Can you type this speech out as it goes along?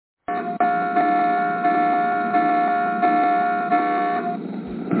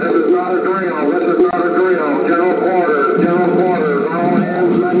is not a drill. This is not a drill. General quarters. General quarters. All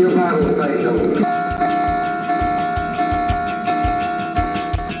hands man your battle stations.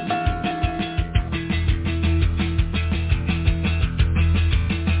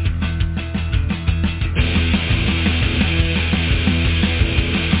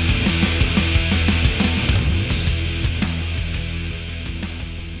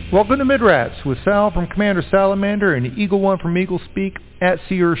 Welcome to Midrats with Sal from Commander Salamander and Eagle One from Eagle Speak at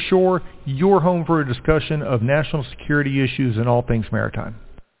Sea or Shore, your home for a discussion of national security issues and all things maritime.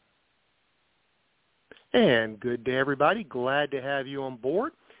 And good day, everybody. Glad to have you on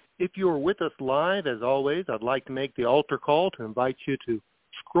board. If you are with us live, as always, I'd like to make the altar call to invite you to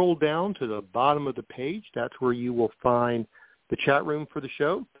scroll down to the bottom of the page. That's where you will find the chat room for the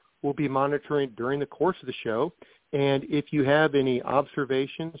show. We'll be monitoring during the course of the show. And if you have any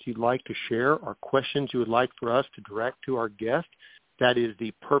observations you'd like to share or questions you would like for us to direct to our guest, that is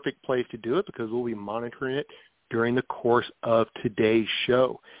the perfect place to do it because we'll be monitoring it during the course of today's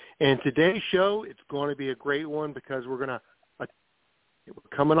show. And today's show, it's going to be a great one because we're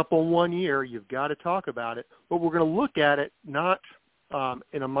coming up on 1 year. You've got to talk about it. But we're going to look at it not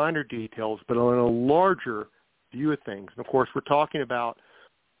in a minor details, but on a larger view of things. And, of course, we're talking about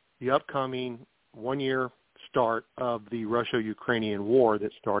the upcoming 1 year start of the Russia-Ukrainian war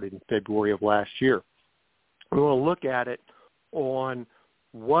that started in February of last year. We want to look at it on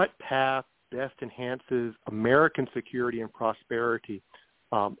what path best enhances American security and prosperity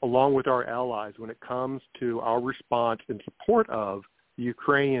along with our allies when it comes to our response in support of the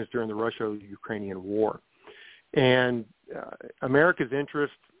Ukrainians during the Russia-Ukrainian war. And America's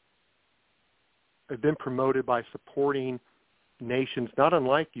interests have been promoted by supporting nations not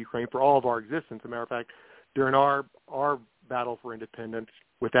unlike Ukraine for all of our existence. As a matter of fact, during our battle for independence,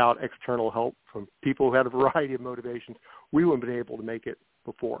 without external help from people who had a variety of motivations, we wouldn't have been able to make it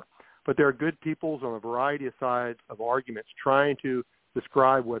before. But there are good peoples on a variety of sides of arguments trying to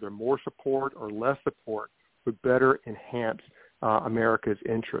describe whether more support or less support would better enhance America's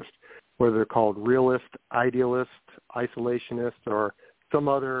interest, whether they're called realist, idealist, isolationist, or some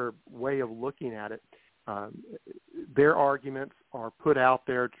other way of looking at it. Their arguments are put out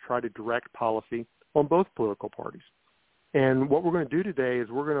there to try to direct policy on both political parties. And what we're going to do today is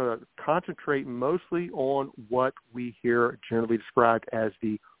we're going to concentrate mostly on what we hear generally described as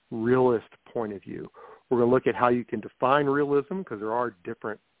the realist point of view. We're going to look at how you can define realism because there are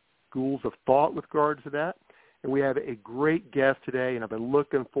different schools of thought with regards to that. And we have a great guest today, and I've been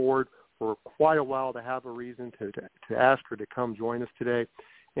looking forward for quite a while to have a reason to ask her to come join us today.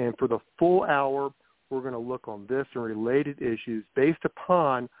 And for the full hour, we're going to look on this and related issues based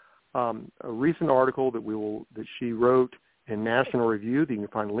upon a recent article that she wrote in National Review that you can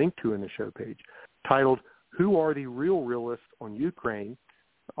find a link to in the show page, titled "Who Are the Real Realists on Ukraine?"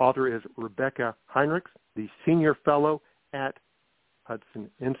 The author is Rebecca Heinrichs, the senior fellow at Hudson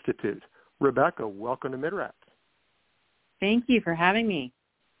Institute. Rebecca, welcome to Midrats. Thank you for having me.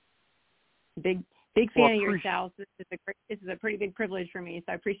 Big fan of yourself. This is a pretty big privilege for me,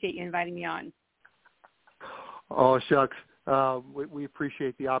 so I appreciate you inviting me on. Oh, shucks. We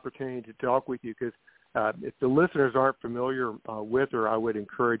appreciate the opportunity to talk with you because if the listeners aren't familiar with her, I would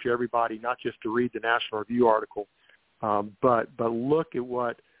encourage everybody not just to read the National Review article, but look at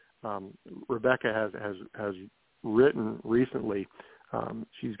what Rebecca has written recently.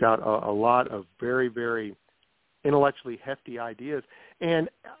 She's got a lot of very, very intellectually hefty ideas. And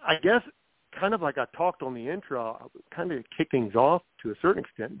I guess kind of like I talked on the intro, kind of kick things off to a certain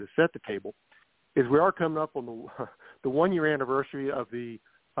extent to set the table, is we are coming up on the 1 year anniversary of the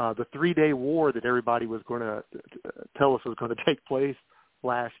 3-day war that everybody was going to tell us was going to take place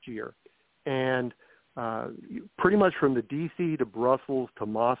last year. And pretty much from the D.C. to Brussels to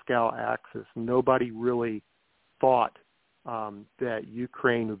Moscow axis, nobody really thought that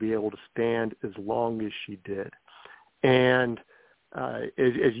Ukraine would be able to stand as long as she did. And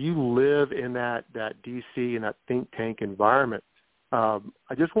as you live in that D.C. and that think tank environment, I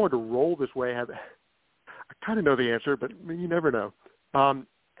just wanted to roll this way. I kind of know the answer, but you never know.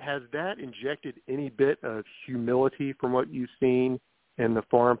 Has that injected any bit of humility from what you've seen in the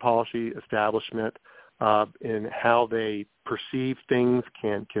foreign policy establishment in how they perceive things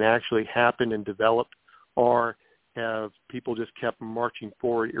can actually happen and develop, or have people just kept marching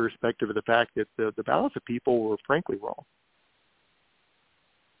forward irrespective of the fact that the balance of people were frankly wrong?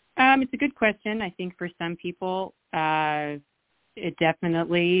 It's a good question. I think for some people, it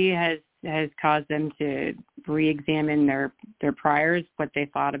definitely has caused them to re-examine their priors, what they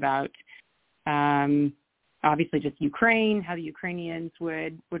thought about, obviously just Ukraine, how the Ukrainians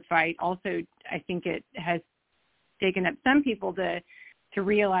would fight. Also, I think it has taken up some people to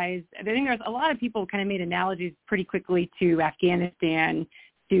realize, I think there's a lot of people kind of made analogies pretty quickly to Afghanistan,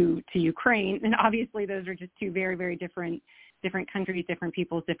 to Ukraine, and obviously those are just two very, very different countries, different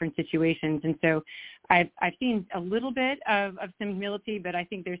peoples, different situations. And so I've seen a little bit of some humility, but I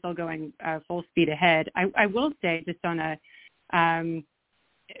think they're still going full speed ahead. I will say, just on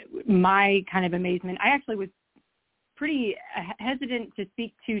my kind of amazement, I actually was pretty hesitant to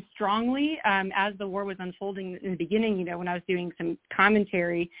speak too strongly as the war was unfolding in the beginning, you know, when I was doing some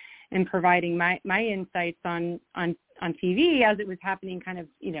commentary and providing my insights on TV as it was happening kind of,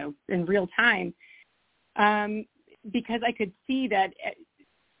 you know, in real time, because I could see that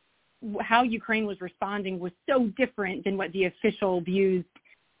how Ukraine was responding was so different than what the official views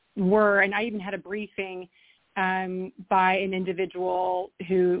were. And I even had a briefing by an individual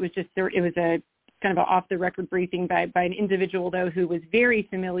who was just there. It was a kind of an off-the-record briefing by an individual, though, who was very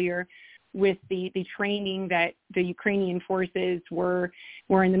familiar with the training that the Ukrainian forces were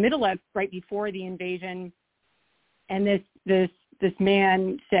in the middle of right before the invasion. And this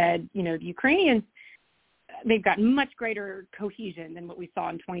man said, you know, the Ukrainians, they've got much greater cohesion than what we saw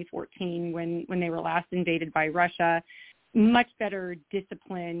in 2014 when they were last invaded by Russia. Much better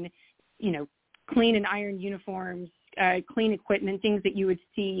discipline, you know, clean and iron uniforms, clean equipment, things that you would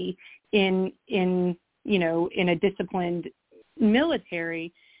see in you know, in a disciplined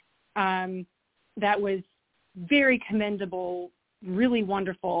military. That was very commendable, really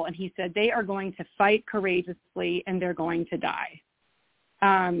wonderful. And he said they are going to fight courageously and they're going to die.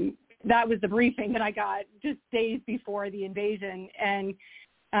 That was the briefing that I got just days before the invasion. And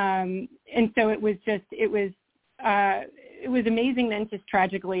so it was amazing then, just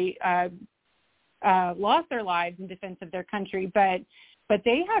tragically lost their lives in defense of their country. But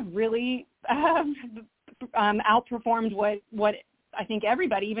they have really outperformed what I think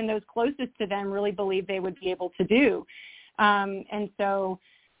everybody, even those closest to them, really believed they would be able to do. And so,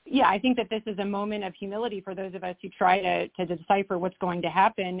 yeah, I think that this is a moment of humility for those of us who try to decipher what's going to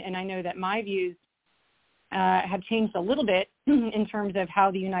happen. And I know that my views have changed a little bit in terms of how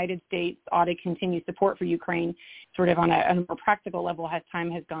the United States ought to continue support for Ukraine, sort of on a more practical level as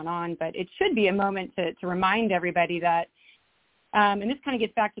time has gone on. But it should be a moment to remind everybody that, and this kind of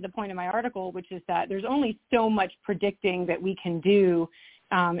gets back to the point of my article, which is that there's only so much predicting that we can do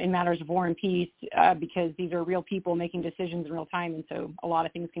in matters of war and peace, because these are real people making decisions in real time, and so a lot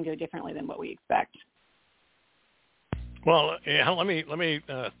of things can go differently than what we expect. Well, yeah, let me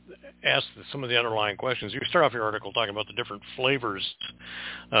ask some of the underlying questions. You start off your article talking about the different flavors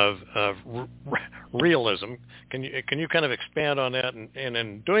of realism. Can you kind of expand on that? And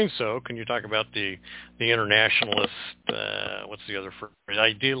in doing so, can you talk about the internationalist? What's the other phrase?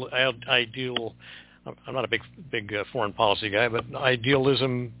 Ideal. I'm not a big foreign policy guy, but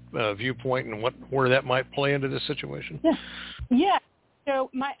idealism viewpoint and where that might play into this situation. Yeah.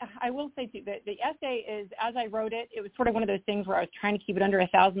 So I will say too that the essay is, as I wrote it, it was sort of one of those things where I was trying to keep it under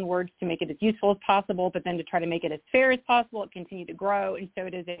 1,000 words to make it as useful as possible, but then to try to make it as fair as possible. It continued to grow, and so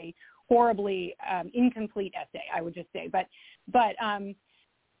it is a horribly incomplete essay, I would just say. But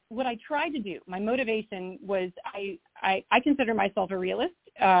what I tried to do, my motivation was, I consider myself a realist,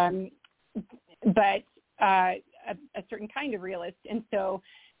 but a certain kind of realist, and so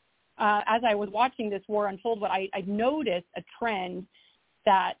as I was watching this war unfold, I noticed a trend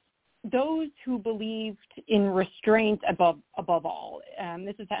that those who believed in restraint above all, and I'm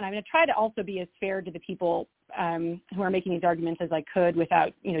going to try to also be as fair to the people who are making these arguments as I could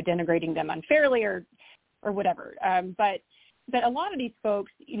without, you know, denigrating them unfairly or whatever. But a lot of these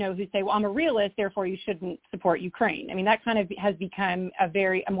folks, you know, who say, well, I'm a realist, therefore you shouldn't support Ukraine. I mean, that kind of has become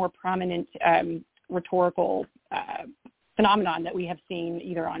a more prominent rhetorical phenomenon that we have seen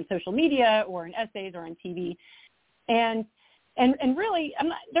either on social media or in essays or on TV. And really, I'm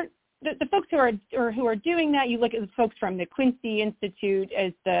not, the folks who are doing that, you look at the folks from the Quincy Institute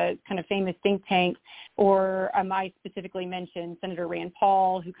as the kind of famous think tank, or I specifically mentioned Senator Rand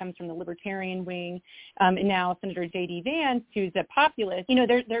Paul, who comes from the libertarian wing, and now Senator J.D. Vance, who's a populist. You know,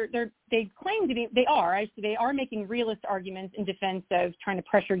 they claim to be, they are making realist arguments in defense of trying to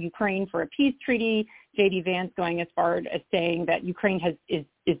pressure Ukraine for a peace treaty. J.D. Vance going as far as saying that Ukraine has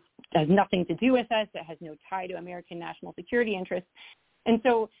nothing to do with us, it has no tie to American national security interests. And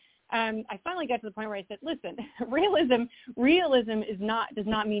so I finally got to the point where I said, listen, realism does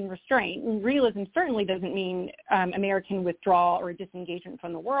not mean restraint. Realism certainly doesn't mean American withdrawal or disengagement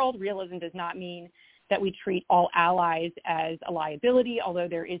from the world. Realism does not mean that we treat all allies as a liability, although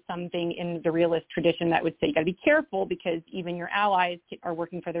there is something in the realist tradition that would say you got to be careful because even your allies are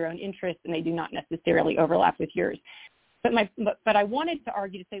working for their own interests and they do not necessarily overlap with yours. But I wanted to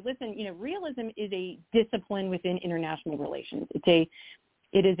argue to say, listen, realism is a discipline within international relations. It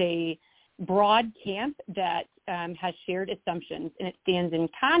is a broad camp that has shared assumptions, and it stands in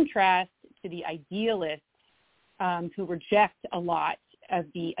contrast to the idealists who reject a lot of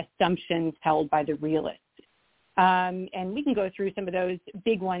the assumptions held by the realists. And we can go through some of those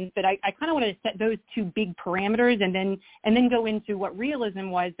big ones, but I kind of wanted to set those two big parameters and then go into what realism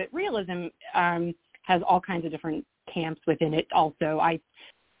was. But realism has all kinds of different camps within it also.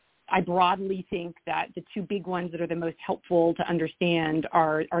 I broadly think that the two big ones that are the most helpful to understand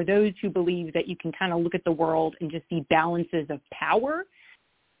are those who believe that you can kind of look at the world and just see balances of power,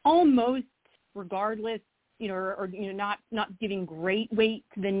 almost regardless, not giving great weight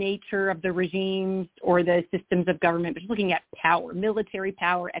to the nature of the regimes or the systems of government, but just looking at power, military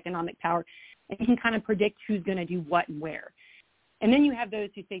power, economic power, and you can kind of predict who's going to do what and where. And then you have those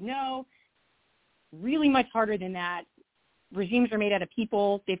who say, no, really much harder than that. Regimes are made out of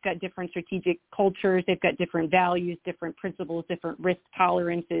people. They've got different strategic cultures. They've got different values, different principles, different risk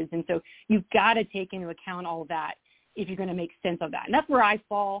tolerances. And so you've got to take into account all of that if you're going to make sense of that. And that's where I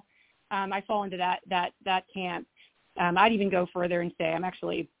fall. I fall into that camp. I'd even go further and say I'm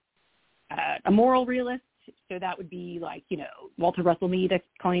actually a moral realist. So that would be like, Walter Russell Mead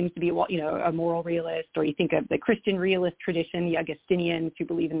claims to be, a moral realist, or you think of the Christian realist tradition, the Augustinians who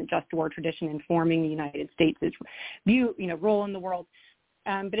believe in the just war tradition informing the United States' view, role in the world.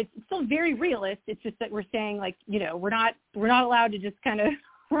 But it's still very realist. It's just that we're saying we're not allowed to just kind of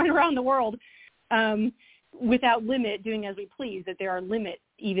run around the world without limit, doing as we please, that there are limits,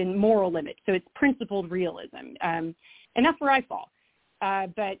 even moral limits. So it's principled realism. And that's where I fall.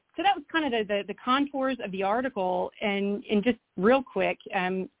 But so that was kind of the contours of the article. And just real quick,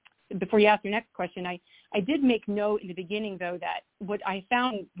 before you ask your next question, I did make note in the beginning, though, that what I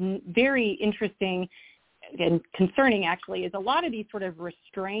found very interesting and concerning, actually, is a lot of these sort of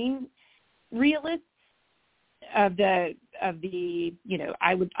restrained realists of the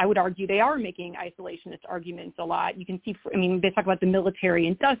I would argue they are making isolationist arguments a lot. You can see, they talk about the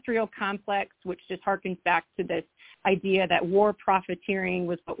military-industrial complex, which just harkens back to this idea that war profiteering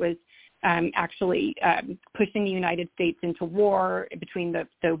was what was actually pushing the United States into war between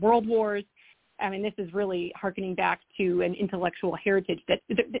the world wars. This is really harkening back to an intellectual heritage that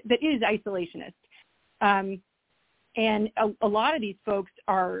is isolationist. And a lot of these folks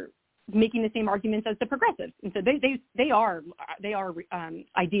are making the same arguments as the progressives, and so they are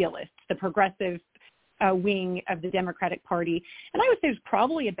idealists, the progressive wing of the Democratic Party. And I would say there's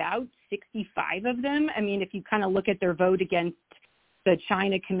probably about 65 of them. If you kind of look at their vote against the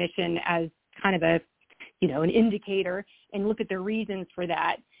China Commission as kind of an indicator and look at their reasons for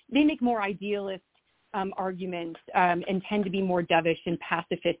that, they make more idealist arguments and tend to be more dovish and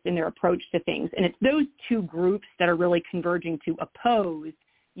pacifist in their approach to things. And it's those two groups that are really converging to oppose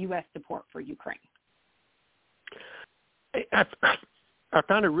U.S. support for Ukraine. I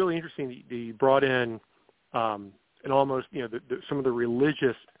found it really interesting that you brought in and almost, some of the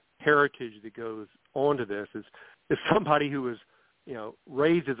religious heritage that goes onto this. Is somebody who was,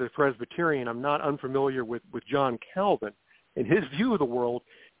 raised as a Presbyterian. I'm not unfamiliar with John Calvin and his view of the world.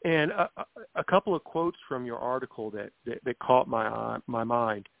 And a couple of quotes from your article that caught my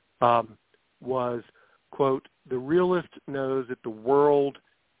mind was, quote, "The realist knows that the world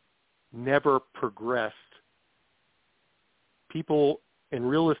never progressed. People and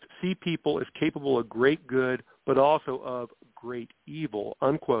realists see people as capable of great good, but also of great evil,"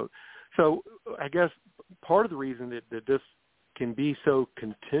 unquote. So I guess part of the reason that this can be so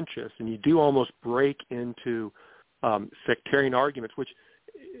contentious, and you do almost break into sectarian arguments, which,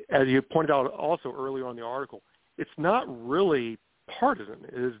 as you pointed out also earlier on in the article, it's not really partisan.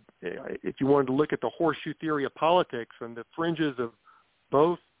 It is, if you wanted to look at the horseshoe theory of politics and the fringes of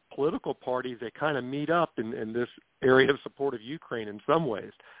both political parties, they kind of meet up in this area of support of Ukraine in some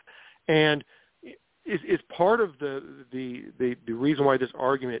ways. And it's part of the reason why this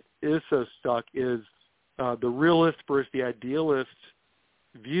argument is so stuck is the realist versus the idealist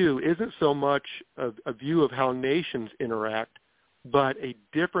view isn't so much a view of how nations interact, but a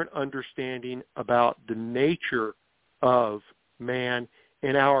different understanding about the nature of man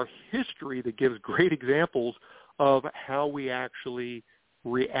and our history that gives great examples of how we actually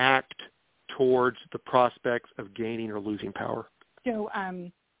react towards the prospects of gaining or losing power. So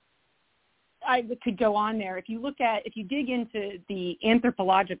I could go on there. If you dig into the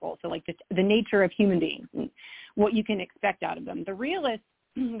anthropological, so like the nature of human beings and what you can expect out of them, the realist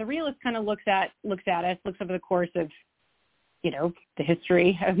kind of looks at us, looks over the course of, the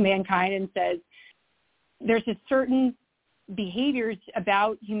history of mankind and says there's a certain behaviors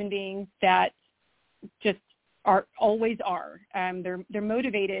about human beings that just always are. They're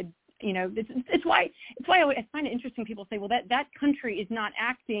motivated. You know, it's why I find it interesting. People say, well, that country is not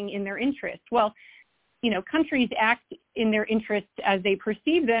acting in their interest. Well, you know, countries act in their interests as they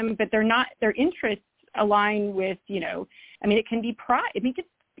perceive them, but they're not. Their interests align with, you know, I mean, it can be pride. I mean,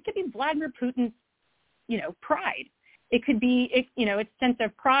 it could be Vladimir Putin's, you know, pride. It could be, you know, its sense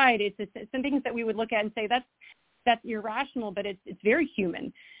of pride. It's some things that we would look at and say that's irrational, but it's very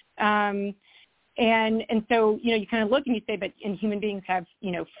human. And so, you know, you kind of look and you say, but human beings have,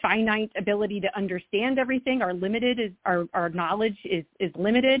 you know, finite ability to understand everything. Our knowledge is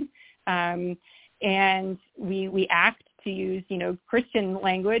limited. And we act, to use, you know, Christian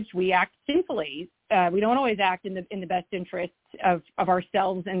language, we act sinfully. We don't always act in the best interests of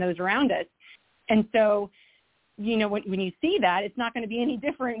ourselves and those around us. And so, you know, when you see that, it's not going to be any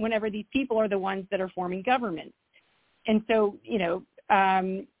different whenever these people are the ones that are forming governments. And so, you know,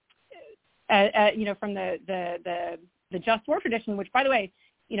 you know, from the just war tradition, which, by the way,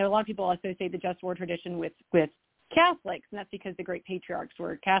 you know, a lot of people associate the just war tradition with Catholics, and that's because the great patriarchs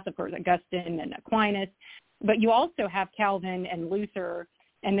were Catholic, or Augustine and Aquinas. But you also have Calvin and Luther,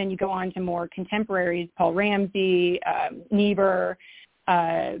 and then you go on to more contemporaries, Paul Ramsey, Niebuhr,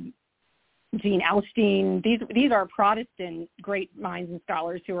 Gene Alstein. These are Protestant great minds and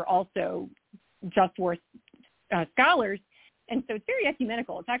scholars who are also just war scholars. And so it's very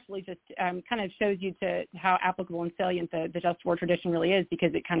ecumenical. It's actually just kind of shows you to how applicable and salient the just war tradition really is,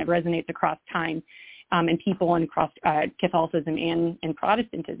 because it kind of resonates across time and people, and across Catholicism and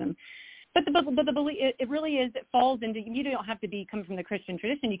Protestantism. But the belief, it really is, it falls into, you don't have to come from the Christian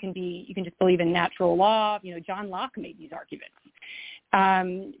tradition. You can just believe in natural law. You know, John Locke made these arguments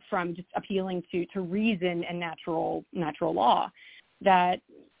from just appealing to reason and natural law, that,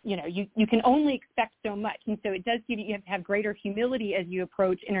 you know, you can only expect so much. And so it does give you have to have greater humility as you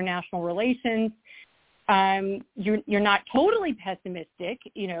approach international relations. You're not totally pessimistic,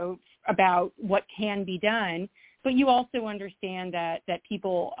 you know, about what can be done, but you also understand that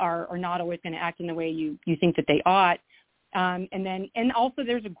people are not always going to act in the way you think that they ought. And also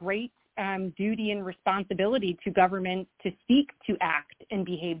there's a great duty and responsibility to government to seek to act and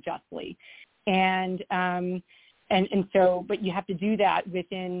behave justly. And so, but you have to do that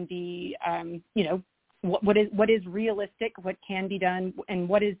within the, you know, what is realistic, what can be done, and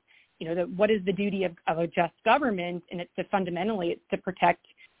what is, you know, what is the duty of a just government. And it's fundamentally to protect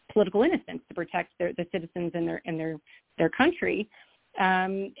political innocence, to protect the citizens and their country.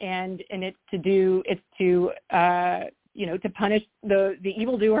 And it's to you know, to punish the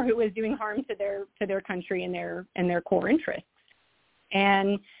evildoer who is doing harm to their country and their core interests.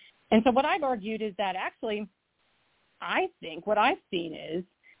 And so what I've argued is that actually, I think what I've seen is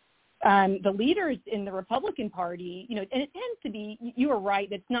the leaders in the Republican Party, you know, and it tends to be, you are right,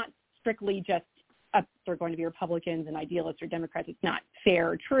 it's not strictly just they're going to be Republicans and idealists or Democrats. It's not fair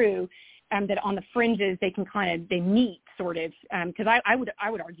or true. That on the fringes they meet sort of, because I would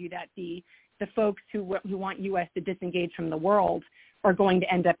argue that the folks who want U.S. to disengage from the world are going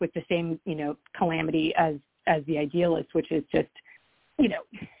to end up with the same, you know, calamity as the idealists, which is just, you know,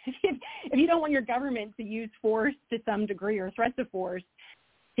 if you don't want your government to use force to some degree, or threats of force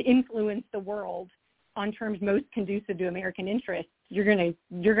to influence the world on terms most conducive to American interests, you're gonna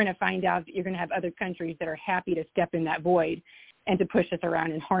find out that you're gonna have other countries that are happy to step in that void and to push us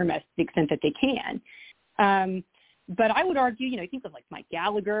around and harm us to the extent that they can. But I would argue, you know, think of like Mike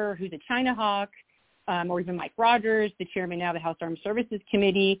Gallagher, who's a China hawk, or even Mike Rogers, the chairman now of the House Armed Services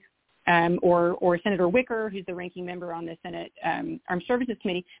Committee, or Senator Wicker, who's the ranking member on the Senate Armed Services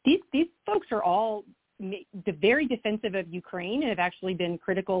Committee. These folks are all very defensive of Ukraine and have actually been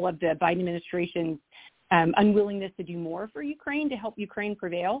critical of the Biden administration's unwillingness to do more for Ukraine to help Ukraine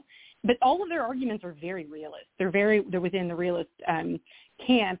prevail. But all of their arguments are very realist. They're within the realist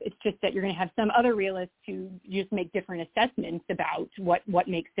camp. It's just that you're going to have some other realists who just make different assessments about what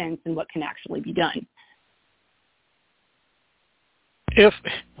makes sense and what can actually be done. If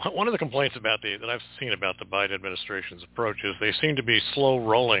one of the complaints that I've seen about the Biden administration's approach is they seem to be slow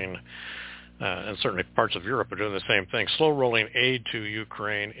rolling, and certainly parts of Europe are doing the same thing, slow rolling aid to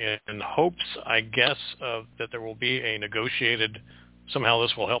Ukraine in hopes, I guess, that there will be a negotiated, somehow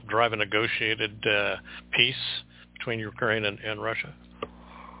this will help drive a negotiated peace between Ukraine and Russia.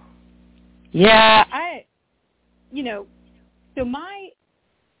 Yeah, so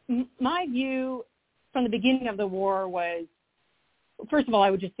my view from the beginning of the war was, first of all, I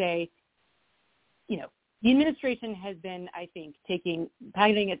would just say, you know, the administration has been, I think,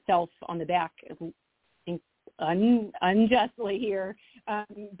 patting itself on the back, I think, unjustly here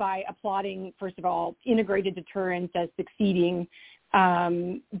by applauding, first of all, integrated deterrence as succeeding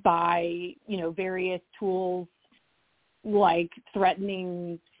by, various tools like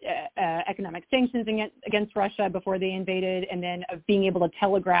threatening economic sanctions against Russia before they invaded, and then of being able to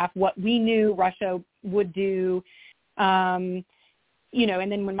telegraph what we knew Russia would do. And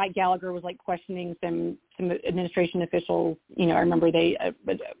then when Mike Gallagher was questioning some administration officials, I remember they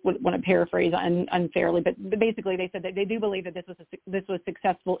want to paraphrase unfairly, but basically they said that they do believe that this was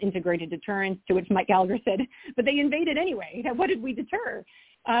successful integrated deterrence. To which Mike Gallagher said, "But they invaded anyway. What did we deter?"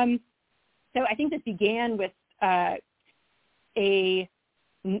 So I think this began with a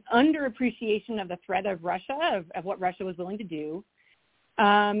underappreciation of the threat of Russia, of what Russia was willing to do,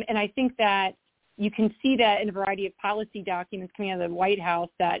 and I think that you can see that in a variety of policy documents coming out of the White House,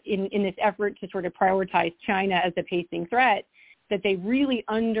 that in this effort to sort of prioritize China as a pacing threat, that they really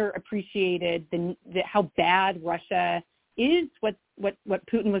underappreciated how bad Russia is, what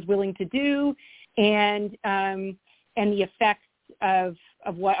Putin was willing to do, and the effects of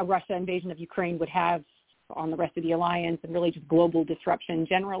what a Russia invasion of Ukraine would have on the rest of the alliance and really just global disruption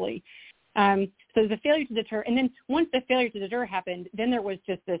generally. So there's a failure to deter. And then once the failure to deter happened, then there was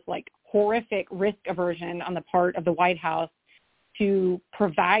just this horrific risk aversion on the part of the White House to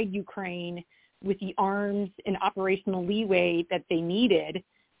provide Ukraine with the arms and operational leeway that they needed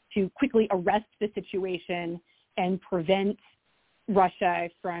to quickly arrest the situation and prevent Russia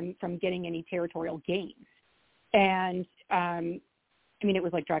from getting any territorial gains. And, it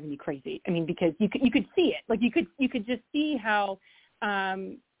was driving me crazy. Because you could see it. You could just see how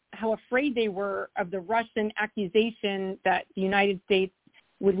afraid they were of the Russian accusation that the United States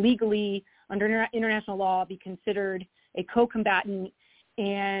would legally, under international law, be considered a co-combatant,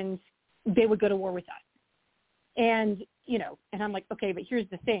 and they would go to war with us. And, and I'm like, okay, but here's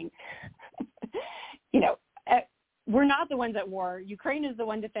the thing. We're not the ones at war. Ukraine is the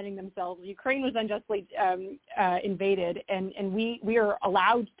one defending themselves. Ukraine was unjustly invaded, and we are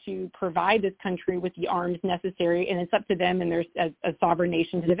allowed to provide this country with the arms necessary, and it's up to them and there's a sovereign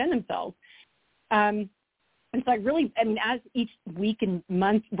nation to defend themselves. And so as each week and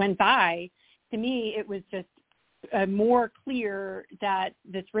month went by, to me, it was just more clear that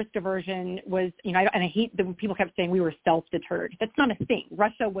this risk aversion was, and I hate that people kept saying we were self-deterred. That's not a thing.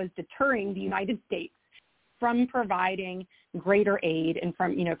 Russia was deterring the United States from providing greater aid, and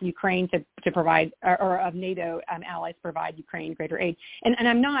from Ukraine to provide, or of NATO allies provide Ukraine greater aid. And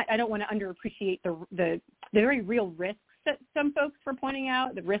I don't want to underappreciate the very real risks that some folks were pointing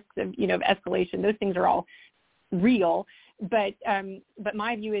out, the risks of escalation. Those things are all real, but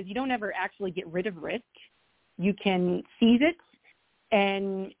my view is you don't ever actually get rid of risk. You can seize it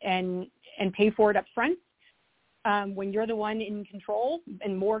and pay for it up front. When you're the one in control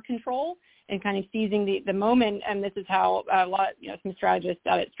and more control, and kind of seizing the moment. And this is how a lot, some strategists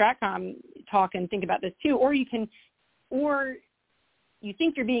out at Stratcom talk and think about this too. Or you think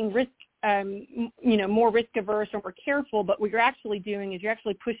you're being more risk averse or more careful, but what you're actually doing is you're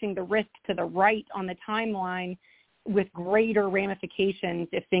actually pushing the risk to the right on the timeline with greater ramifications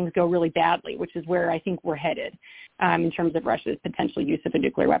if things go really badly, which is where I think we're headed in terms of Russia's potential use of a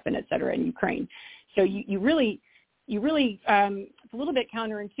nuclear weapon, et cetera, in Ukraine. So you really, it's a little bit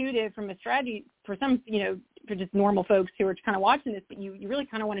counterintuitive from a strategy for some, for just normal folks who are kind of watching this, but you really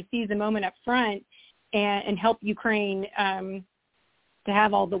kind of want to seize the moment up front and help Ukraine to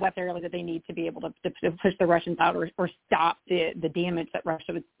have all the weaponry that they need to be able to push the Russians out or stop the damage that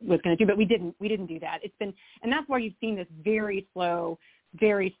Russia was going to do. But we didn't do that. And that's why you've seen this very slow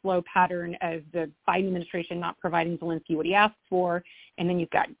pattern of the Biden administration not providing Zelensky what he asked for. And then you've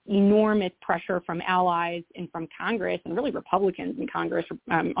got enormous pressure from allies and from Congress, and really Republicans in Congress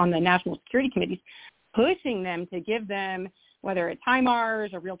on the national security committees, pushing them to give them, whether it's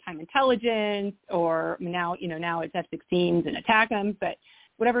HIMARS or real-time intelligence, or now it's F-16s and ATACMS, but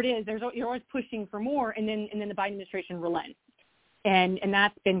whatever it is, you're always pushing for more, and then the Biden administration relents. And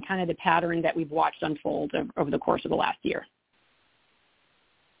that's been kind of the pattern that we've watched unfold over the course of the last year.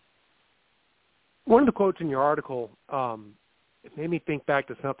 One of the quotes in your article, it made me think back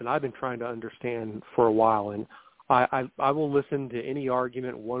to something I've been trying to understand for a while, and I will listen to any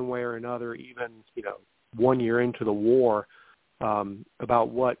argument one way or another, even 1 year into the war, about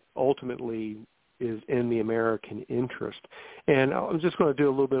what ultimately is in the American interest. And I'm just going to do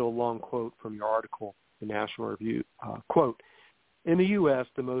a little bit of a long quote from your article, the National Review. Quote, "In the U.S.,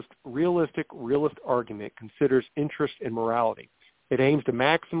 the most realist argument considers interest and morality. It aims to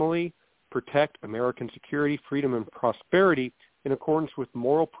maximally protect American security, freedom, and prosperity in accordance with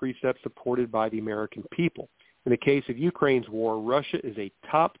moral precepts supported by the American people. In the case of Ukraine's war, Russia is a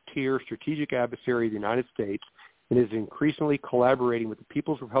top-tier strategic adversary of the United States and is increasingly collaborating with the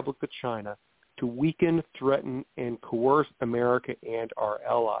People's Republic of China to weaken, threaten, and coerce America and our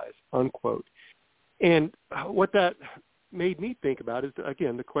allies, unquote. And what that made me think about is,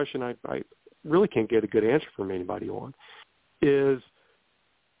 again, the question I really can't get a good answer from anybody on, is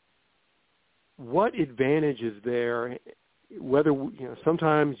what advantage is there, whether,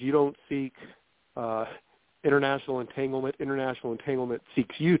 sometimes you don't seek international entanglement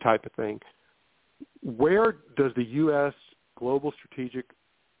seeks you type of thing. Where does the U.S. global strategic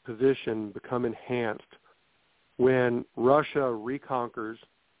position become enhanced when Russia reconquers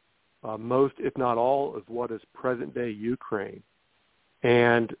most, if not all, of what is present-day Ukraine,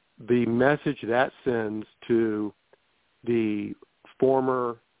 and the message that sends to the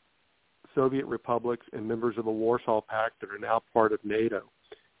former Soviet republics and members of the Warsaw Pact that are now part of NATO,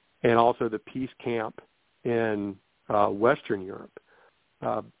 and also the peace camp in Western Europe?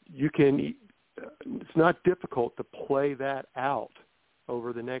 It's not difficult to play that out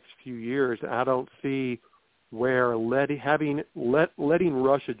over the next few years. I don't see where letting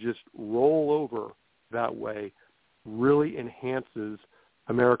Russia just roll over that way really enhances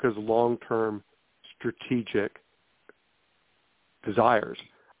America's long-term strategic desires.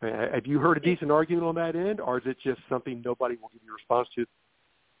 Have you heard a decent argument on that end, or is it just something nobody will give you a response to?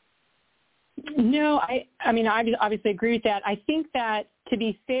 No, I obviously agree with that. I think that, to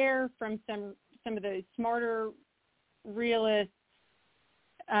be fair, from some of the smarter realists,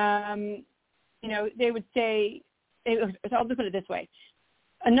 they would say, I'll just put it this way.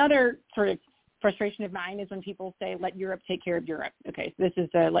 Another sort of frustration of mine is when people say, let Europe take care of Europe. Okay, so this is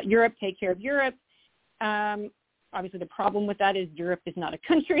let Europe take care of Europe. Obviously, the problem with that is Europe is not a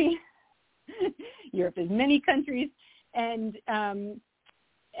country. Europe is many countries. And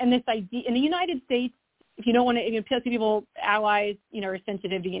this idea, in the United States, if you don't want to, people, allies, are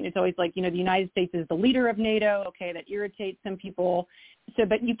sensitive to it. It's always like, the United States is the leader of NATO. Okay, that irritates some people. So,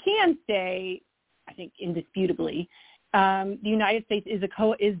 but you can say, I think indisputably, the United States is the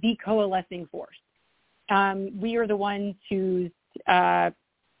coalescing force. We are the ones whose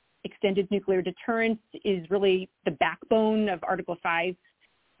extended nuclear deterrence is really the backbone of Article 5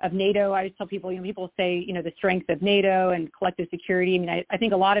 of NATO. I always tell people, people say, the strength of NATO and collective security. I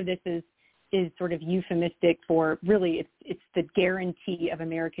think a lot of this is sort of euphemistic for really it's the guarantee of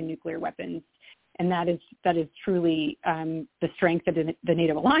American nuclear weapons. And that is truly the strength of the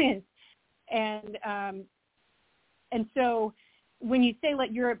NATO alliance. And so when you say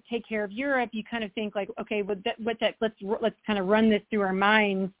let Europe take care of Europe, you kind of think like, okay, let's kind of run this through our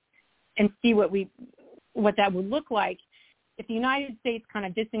minds and see what that would look like. If the United States kind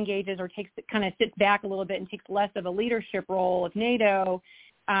of disengages or sits back a little bit and takes less of a leadership role of NATO,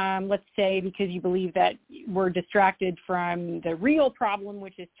 let's say because you believe that we're distracted from the real problem,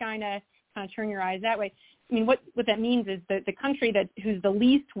 which is China, kind of turn your eyes that way. What that means is that the country who's the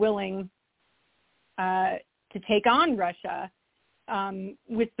least willing to take on Russia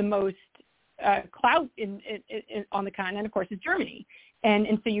with the most clout on the continent, of course, is Germany.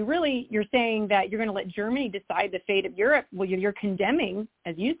 And so you're saying that you're going to let Germany decide the fate of Europe. Well, you're condemning,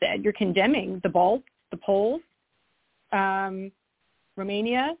 as you said, the Balts, the Poles,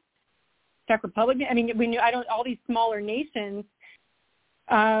 Romania, Czech Republic. All these smaller nations.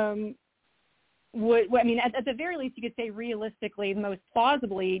 At the very least, you could say realistically, most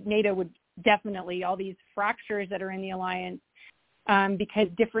plausibly, NATO would definitely, all these fractures that are in the alliance, because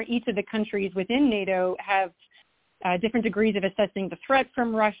each of the countries within NATO have different degrees of assessing the threat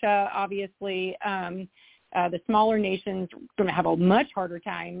from Russia, obviously. The smaller nations are going to have a much harder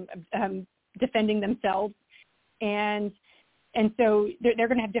time defending themselves. And so they're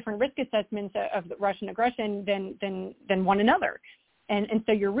going to have different risk assessments of Russian aggression than one another. And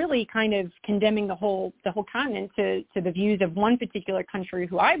so you're really kind of condemning the whole continent to the views of one particular country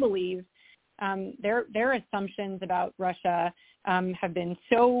who I believe their assumptions about Russia have been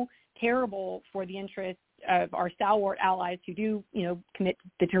so terrible for the interests of our stalwart allies who do, commit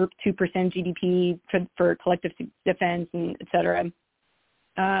the 2% GDP for collective defense and et cetera.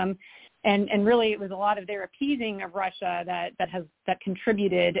 And really, it was a lot of their appeasing of Russia that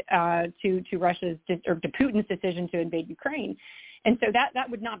contributed to Russia's or to Putin's decision to invade Ukraine. And so that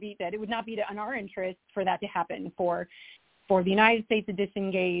would not be that. It would not be in our interest for that to happen, for the United States to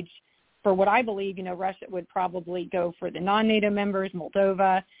disengage. For what I believe, Russia would probably go for the non-NATO members,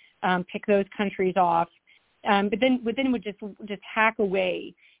 Moldova, pick those countries off, but then would just hack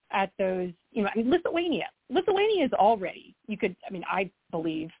away at those. Lithuania is already. I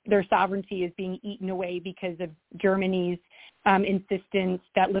believe their sovereignty is being eaten away because of Germany's insistence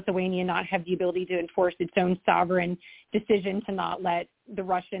that Lithuania not have the ability to enforce its own sovereign decision to not let the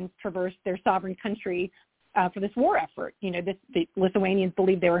Russians traverse their sovereign country for this war effort. The Lithuanians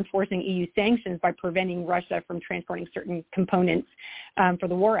believe they were enforcing EU sanctions by preventing Russia from transporting certain components for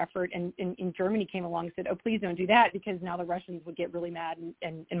the war effort. And Germany came along and said, oh, please don't do that, because now the Russians would get really mad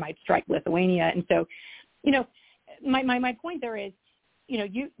and might strike Lithuania. And so, my point there is,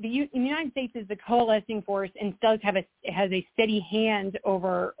 the United States is the coalescing force and has a steady hand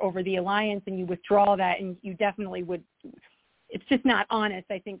over the alliance, and you withdraw that, and you definitely would. It's just not honest,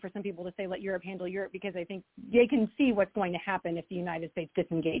 I think, for some people to say let Europe handle Europe, because I think they can see what's going to happen if the United States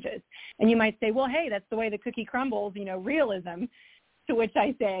disengages. And you might say, well, hey, that's the way the cookie crumbles, realism. To which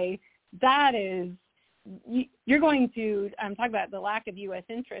I say, that is, you're going to talk about the lack of U.S.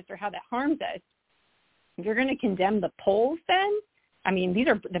 interest or how that harms us. If you're going to condemn the Poles, then these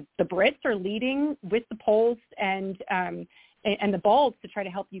are the Brits are leading with the Poles and the Balts to try to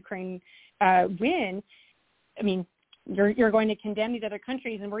help Ukraine win. You're going to condemn these other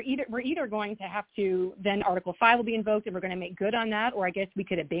countries, and we're either going to have to, then Article 5 will be invoked, and we're going to make good on that, or I guess we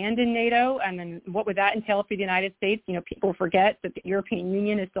could abandon NATO, and then what would that entail for the United States? People forget that the European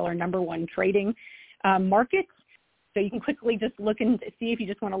Union is still our number one trading market. So you can quickly just look and see, if you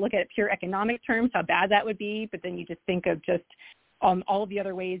just want to look at pure economic terms, how bad that would be, but then you just think of just all of the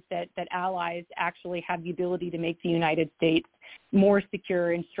other ways that allies actually have the ability to make the United States more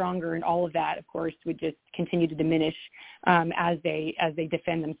secure and stronger, and all of that, of course, would just continue to diminish as they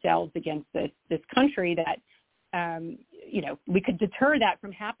defend themselves against this country that, we could deter that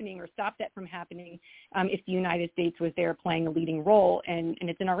from happening or stop that from happening if the United States was there playing a leading role, and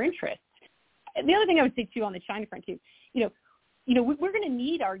it's in our interest. The other thing I would say, too, on the China front, too, we're going to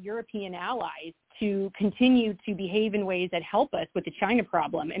need our European allies to continue to behave in ways that help us with the China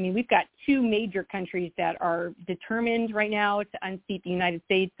problem. We've got two major countries that are determined right now to unseat the United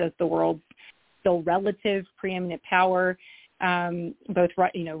States as the world's still relative preeminent power. Both,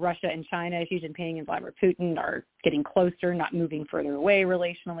 Russia and China, Xi Jinping and Vladimir Putin, are getting closer, not moving further away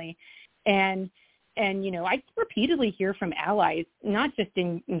relationally. And I repeatedly hear from allies, not just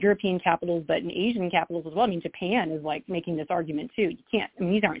in European capitals, but in Asian capitals as well. Japan is making this argument too. You can't,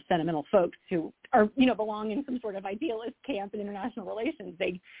 these aren't sentimental folks who are, belong in some sort of idealist camp in international relations.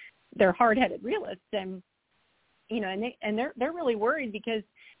 They're hard-headed realists, and, they're really worried, because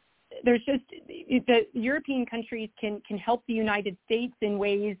there's just, the European countries can help the United States in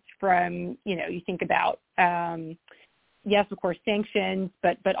ways from, you think about, yes, of course, sanctions,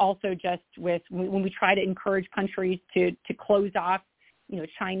 but also just with when we try to encourage countries to close off,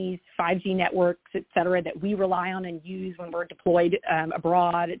 Chinese 5G networks, et cetera, that we rely on and use when we're deployed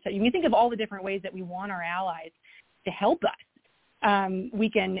abroad. So you can think of all the different ways that we want our allies to help us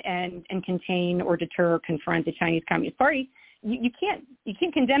weaken and contain or deter or confront the Chinese Communist Party. You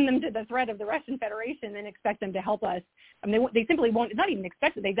can't condemn them to the threat of the Russian Federation and expect them to help us. They simply won't. It's not even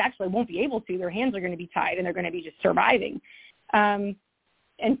expected. They actually won't be able to. Their hands are going to be tied, and they're going to be just surviving. And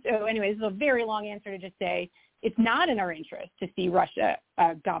so, anyway, this is a very long answer to just say it's not in our interest to see Russia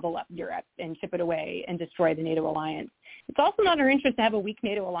gobble up Europe and chip it away and destroy the NATO alliance. It's also not in our interest to have a weak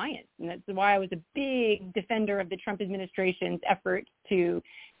NATO alliance, and that's why I was a big defender of the Trump administration's effort to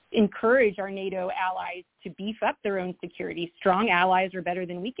encourage our NATO allies to beef up their own security. Strong allies are better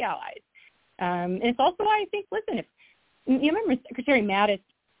than weak allies. And it's also why I think, listen, if you remember Secretary Mattis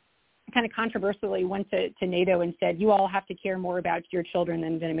kind of controversially went to NATO and said, you all have to care more about your children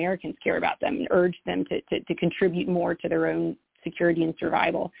than Americans care about them, and urged them to contribute more to their own security and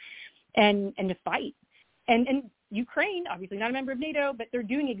survival and to fight. And Ukraine, obviously not a member of NATO, but they're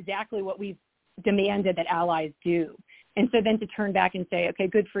doing exactly what we've demanded that allies do. And so then to turn back and say, okay,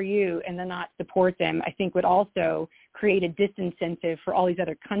 good for you, and then not support them, I think would also create a disincentive for all these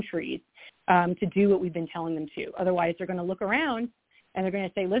other countries to do what we've been telling them to. Otherwise, they're going to look around and they're going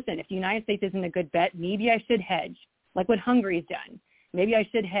to say, listen, if the United States isn't a good bet, maybe I should hedge, like what Hungary's done. Maybe I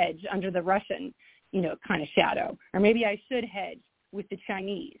should hedge under the Russian, kind of shadow. Or maybe I should hedge with the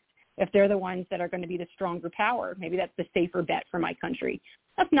Chinese. If they're the ones that are going to be the stronger power, maybe that's the safer bet for my country.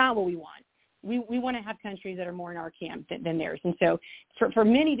 That's not what we want. We want to have countries that are more in our camp than theirs. And so for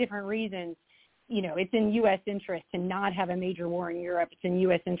many different reasons, it's in U.S. interest to not have a major war in Europe. It's in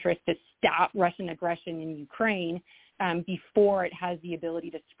U.S. interest to stop Russian aggression in Ukraine before it has the ability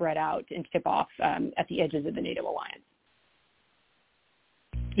to spread out and tip off at the edges of the NATO alliance.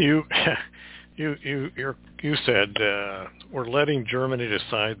 You said we're letting Germany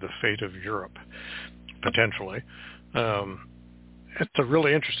decide the fate of Europe, potentially. It's a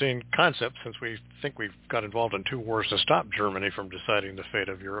really interesting concept, since we think we've got involved in two wars to stop Germany from deciding the fate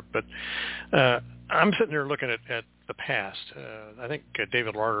of Europe. But I'm sitting there looking at the past. I think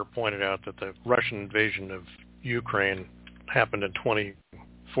David Larter pointed out that the Russian invasion of Ukraine happened in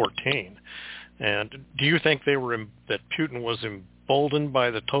 2014. And do you think that Putin was emboldened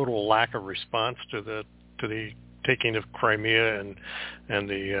by the total lack of response to the taking of Crimea and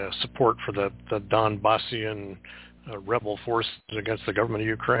the support for the Donbassian rebel forces against the government of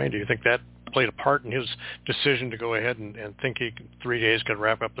Ukraine? Do you think that played a part in his decision to go ahead and think 3 days could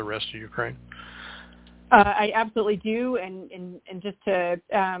wrap up the rest of Ukraine? I absolutely do, and just to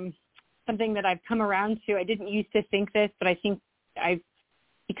something that I've come around to. I didn't used to think this, but I think I've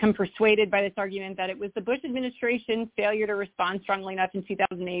become persuaded by this argument that it was the Bush administration's failure to respond strongly enough in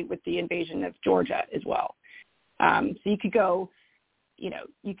 2008 with the invasion of Georgia as well. So you could go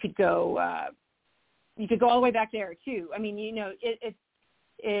all the way back there too. I mean,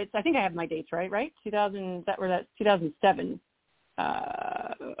 it's. I think I have my dates right? 2000. That's 2007.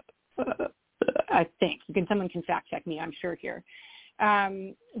 I think someone can fact check me. I'm sure here.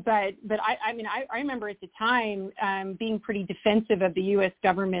 But I remember at the time being pretty defensive of the U.S.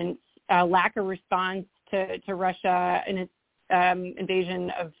 government's lack of response to Russia and its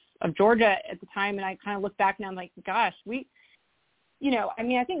invasion of Georgia at the time. And I kind of look back now and I'm like, gosh, I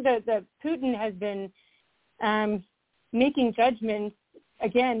think the Putin has been making judgments.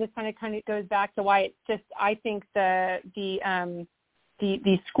 Again, this kind of goes back to why it's just, I think the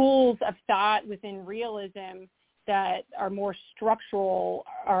schools of thought within realism that are more structural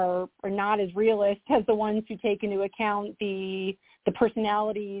are not as realist as the ones who take into account the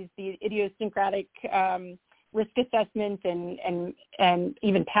personalities, the idiosyncratic risk assessment and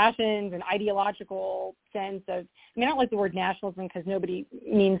even passions and ideological sense of, I don't like the word nationalism because nobody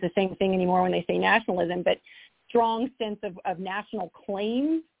means the same thing anymore when they say nationalism, but strong sense of national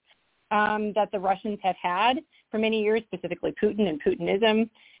claims that the Russians have had for many years, specifically Putin and Putinism,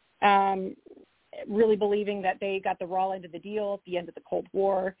 really believing that they got the raw end of the deal at the end of the Cold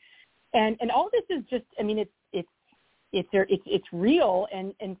War. And all this is just, it's real.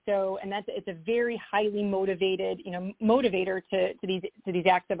 And it's a very highly motivated, motivator to these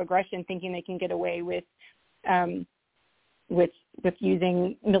acts of aggression, thinking they can get away with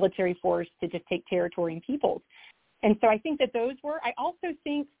using military force to just take territory and peoples. And so I think that those were, I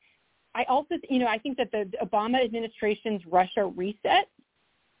think that the Obama administration's Russia reset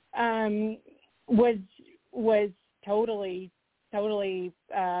was totally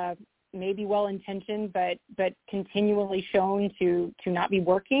maybe well-intentioned, but continually shown to not be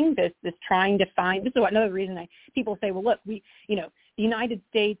working. This trying to find, this is another reason people say, well, look, the United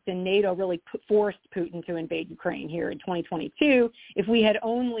States and NATO really forced Putin to invade Ukraine here in 2022. If we had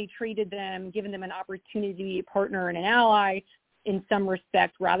only treated them, given them an opportunity to be a partner and an ally in some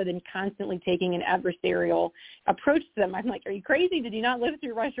respect, rather than constantly taking an adversarial approach to them. I'm like, are you crazy? Did you not live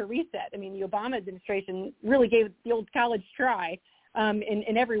through Russia reset? I mean, the Obama administration really gave it the old college try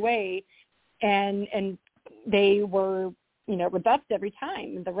in every way, and they were, rebuffed every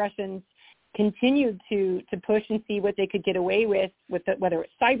time. The Russians continued to push and see what they could get away with whether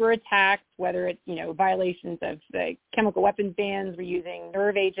it's cyber attacks, whether it's, violations of the chemical weapons bans, we're using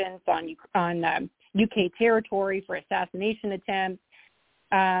nerve agents on UK territory for assassination attempts.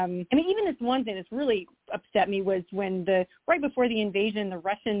 Even this one thing that's really upset me was when right before the invasion, the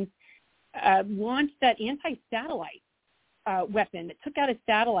Russians launched that anti-satellite weapon that took out a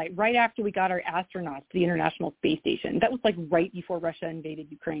satellite right after we got our astronauts to the International Space Station. That was like right before Russia invaded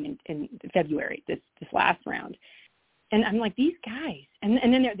Ukraine in February, this last round. And I'm like, these guys, and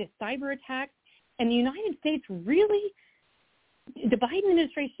then the cyber attacks, and the United States really, the Biden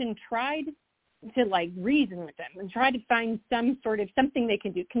administration tried to reason with them and try to find some sort of something they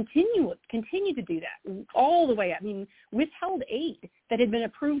can do, continue to do that all the way up. Withheld aid that had been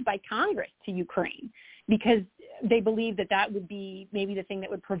approved by Congress to Ukraine because they believed that would be maybe the thing that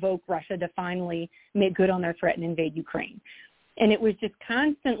would provoke Russia to finally make good on their threat and invade Ukraine. And it was just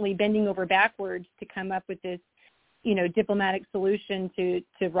constantly bending over backwards to come up with this, diplomatic solution to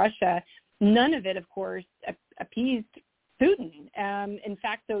Russia. None of it, of course, appeased Putin. In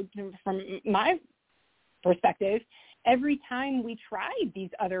fact, so from my perspective, every time we tried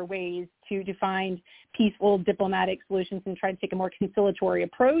these other ways to find peaceful diplomatic solutions and try to take a more conciliatory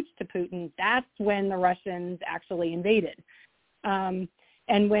approach to Putin, that's when the Russians actually invaded. And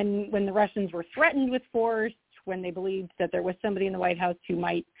when the Russians were threatened with force, when they believed that there was somebody in the White House who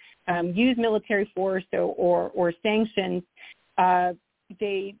might use military force or sanctions,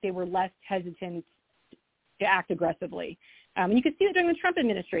 they were less hesitant to act aggressively. And you could see it during the Trump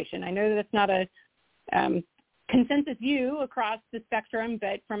administration. I know that that's not a consensus view across the spectrum,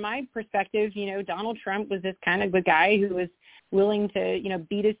 but from my perspective, Donald Trump was this kind of a guy who was willing to,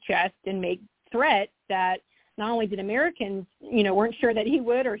 beat his chest and make threats that not only did Americans, weren't sure that he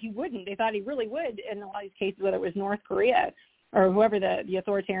would or he wouldn't. They thought he really would in a lot of these cases, whether it was North Korea or whoever the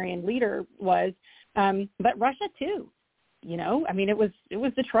authoritarian leader was, but Russia too. It was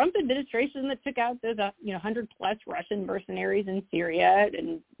the Trump administration that took out those 100+ Russian mercenaries in Syria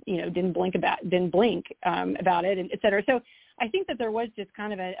and didn't blink about it, and et cetera. So I think that there was just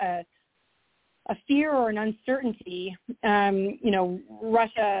kind of a fear or an uncertainty,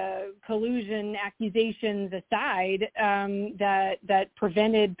 Russia collusion accusations aside, that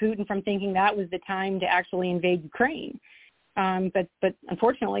prevented Putin from thinking that was the time to actually invade Ukraine. But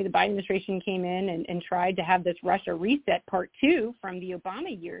unfortunately, the Biden administration came in and tried to have this Russia reset part 2 from the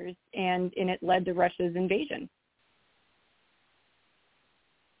Obama years, and it led to Russia's invasion.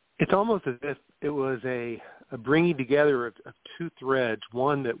 It's almost as if it was a bringing together of two threads.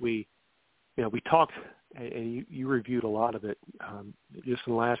 One that we talked, and you reviewed a lot of it just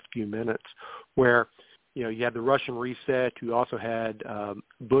in the last few minutes, where you had the Russian reset. You also had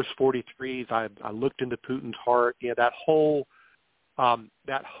Bush 43s. I looked into Putin's heart. That whole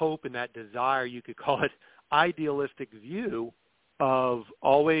that hope and that desire, you could call it idealistic view of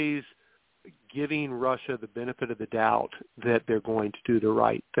always giving Russia the benefit of the doubt that they're going to do the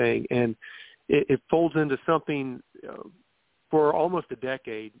right thing. And it folds into something for almost a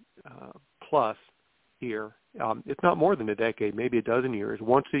decade plus here. It's not more than a decade, maybe a dozen years.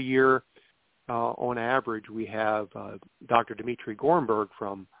 Once a year, on average, we have Dr. Dmitry Gorenberg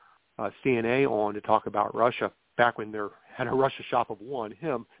from CNA on to talk about Russia. Back when they had a Russia shop of one,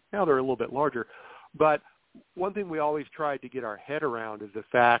 now they're a little bit larger. But one thing we always tried to get our head around is the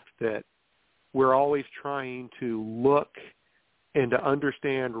fact that we're always trying to look and to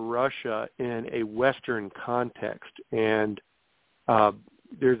understand Russia in a Western context. And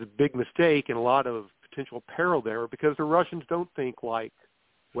there's a big mistake and a lot of potential peril there because the Russians don't think like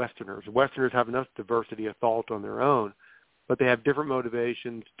Westerners. Westerners have enough diversity of thought on their own, but they have different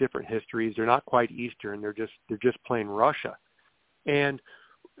motivations, different histories. They're not quite Eastern. They're just plain Russia. And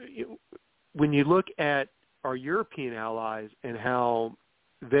when you look at our European allies and how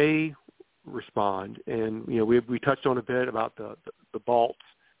they respond, and we touched on a bit about the Balts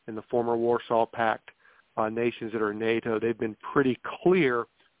and the former Warsaw Pact nations that are in NATO. They've been pretty clear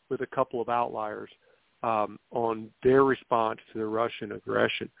with a couple of outliers on their response to the Russian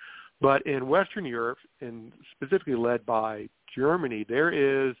aggression. But in Western Europe, and specifically led by Germany, there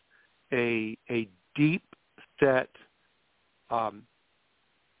is a deep set,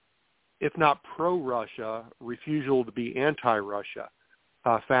 if not pro-Russia, refusal to be anti-Russia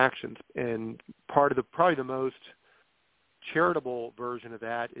factions. And probably the most charitable version of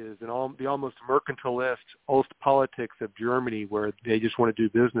that is the almost mercantilist Ostpolitics of Germany, where they just want to do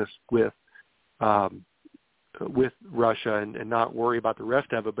business with Russia and not worry about the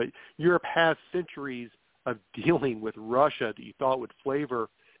rest of it. But Europe has centuries of dealing with Russia that you thought would flavor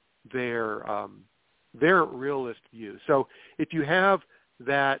their realist view. So if you have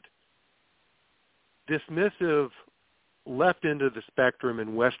that dismissive left end of the spectrum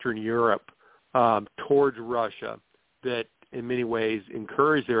in Western Europe towards Russia that in many ways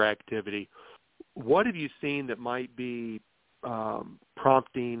encourage their activity, what have you seen that might be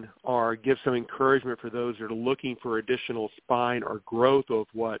prompting or give some encouragement for those that are looking for additional spine or growth of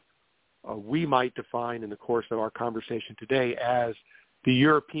what we might define in the course of our conversation today as the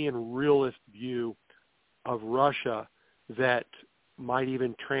European realist view of Russia that might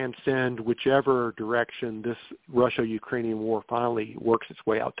even transcend whichever direction this Russia-Ukrainian war finally works its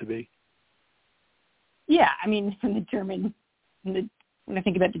way out to be? Yeah, I mean, when I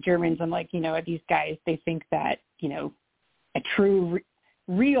think about the Germans, I'm like, these guys, they think that, a true,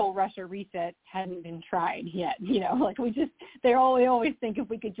 real Russia reset hadn't been tried yet. They always think if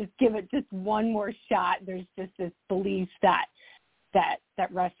we could just give it just one more shot, there's just this belief that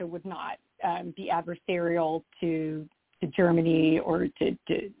Russia would not be adversarial to Germany or to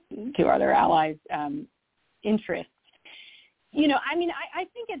other allies' interests. I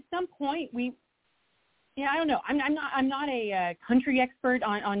think at some point I don't know. I'm not a country expert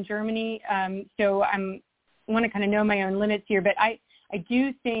on Germany, so I want to kind of know my own limits here. But I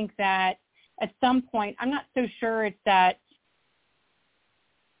do think that at some point, I'm not so sure it's that.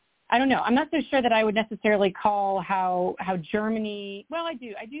 I don't know. I'm not so sure that I would necessarily call how Germany. Well, I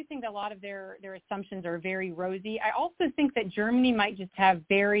do. I do think that a lot of their assumptions are very rosy. I also think that Germany might just have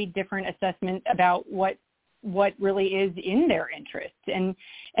very different assessments about what really is in their interest, and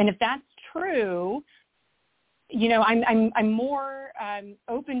if that's true. I'm more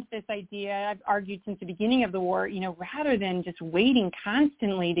open to this idea. I've argued since the beginning of the war, rather than just waiting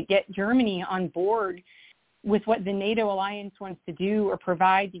constantly to get Germany on board with what the NATO alliance wants to do or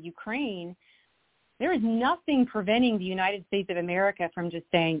provide to Ukraine, there is nothing preventing the United States of America from just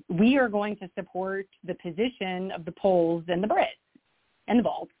saying, we are going to support the position of the Poles and the Brits and the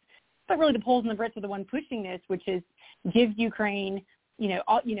Balts. But really the Poles and the Brits are the one pushing this, which is give Ukraine,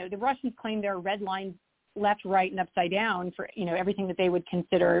 the Russians claim there are red lines left, right, and upside down for, everything that they would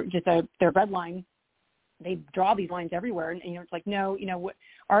consider just their red line. They draw these lines everywhere. And, it's like, no,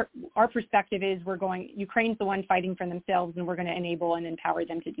 our perspective is Ukraine's the one fighting for themselves, and we're going to enable and empower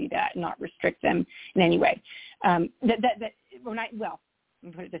them to do that and not restrict them in any way. Let me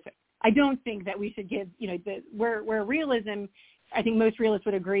put it this way. I don't think that we should give, where realism, I think most realists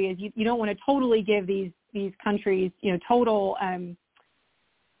would agree, is you don't want to totally give these countries, total,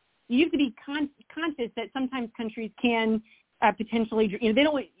 you have to be conscious that sometimes countries can potentially,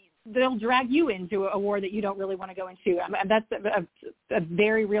 they'll drag you into a war that you don't really want to go into. That's a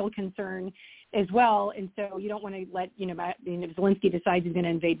very real concern as well. And so you don't want to let, if Zelensky decides he's going to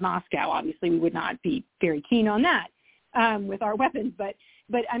invade Moscow, obviously we would not be very keen on that with our weapons. But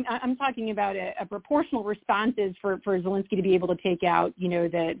I'm talking about a proportional responses for Zelensky to be able to take out,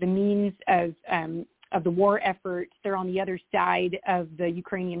 the means of the war effort. They're on the other side of the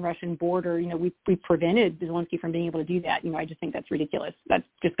Ukrainian-Russian border. We've prevented Zelensky from being able to do that. I just think that's ridiculous. That's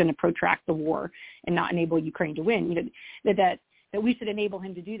just going to protract the war and not enable Ukraine to win. That we should enable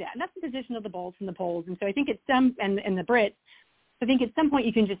him to do that. And that's the position of the Balts and the Poles. And so I think and the Brits, I think at some point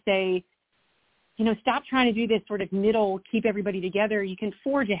you can just say, stop trying to do this sort of middle, keep everybody together. You can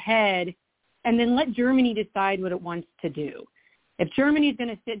forge ahead and then let Germany decide what it wants to do. If Germany is going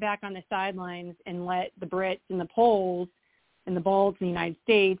to sit back on the sidelines and let the Brits and the Poles and the Balts and the United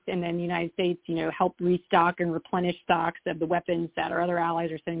States, and then the United States, help restock and replenish stocks of the weapons that our other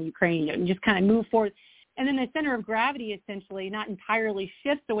allies are sending Ukraine, and just kind of move forward. And then the center of gravity essentially not entirely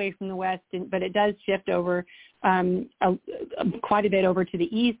shifts away from the West, but it does shift over quite a bit over to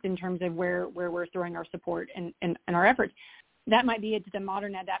the East in terms of where we're throwing our support and our efforts. That might be just a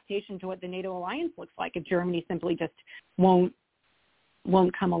modern adaptation to what the NATO alliance looks like if Germany simply just won't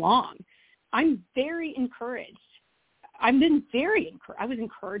come along. I'm very encouraged. I was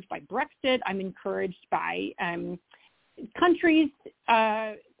encouraged by Brexit. I'm encouraged by countries,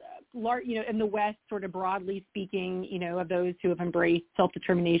 in the West, sort of broadly speaking, of those who have embraced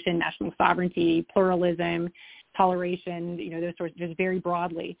self-determination, national sovereignty, pluralism, toleration, those sorts, just very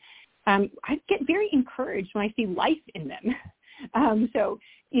broadly. I get very encouraged when I see life in them.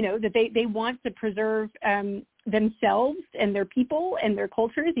 That they want to preserve themselves and their people and their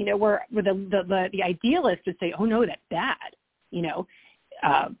cultures, where the idealists would say, oh no, that's bad,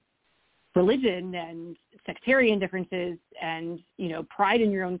 religion and sectarian differences and, pride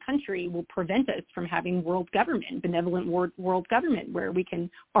in your own country will prevent us from having world government, benevolent world government, where we can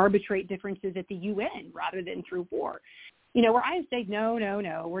arbitrate differences at the UN rather than through war. Where I say, no,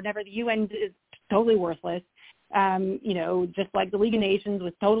 we're never, the UN is totally worthless. Just like the League of Nations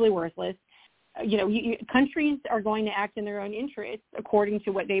was totally worthless. Countries are going to act in their own interests according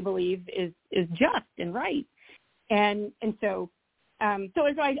to what they believe is just and right. So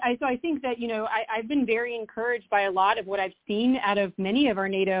I think that, I've been very encouraged by a lot of what I've seen out of many of our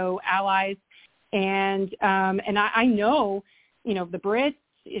NATO allies. And I know, the Brits,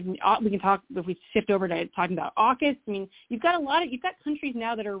 we can talk, if we shift over to talking about AUKUS, you've got countries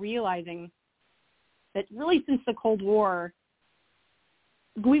now that are realizing that really since the Cold War,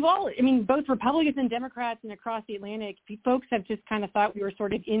 both Republicans and Democrats and across the Atlantic, folks have just kind of thought we were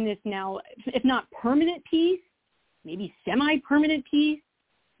sort of in this now, if not permanent peace, maybe semi-permanent peace,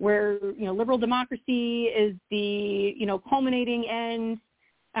 where, liberal democracy is the, culminating end.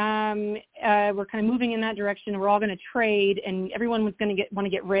 We're kind of moving in that direction. We're all going to trade, and everyone was going to want to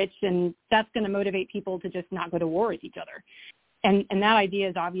get rich, and that's going to motivate people to just not go to war with each other. And that idea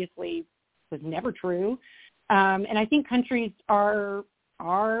is obviously was never true. And I think countries are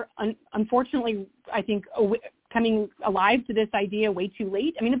unfortunately, I think, coming alive to this idea way too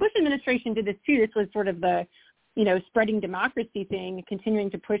late. The Bush administration did this too. This was sort of the, spreading democracy thing, continuing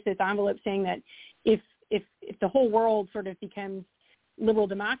to push this envelope, saying that if the whole world sort of becomes liberal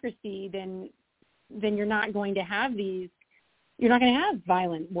democracy, then you're not going to have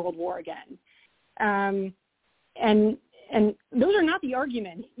violent world war again. And those are not the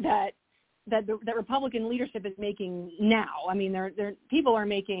arguments that Republican leadership is making now. People are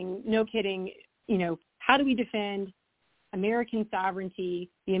making, no kidding, how do we defend American sovereignty,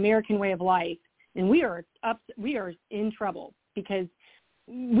 the American way of life? And we are in trouble because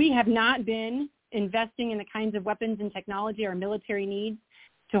we have not been investing in the kinds of weapons and technology our military needs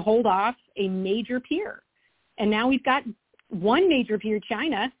to hold off a major peer. And now we've got one major peer,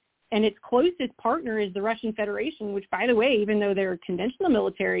 China, And its closest partner is the Russian Federation, which, by the way, even though their conventional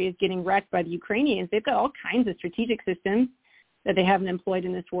military is getting wrecked by the Ukrainians, they've got all kinds of strategic systems that they haven't employed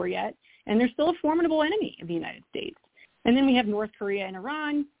in this war yet. And they're still a formidable enemy of the United States. And then we have North Korea and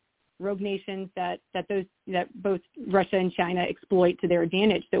Iran, rogue nations that both Russia and China exploit to their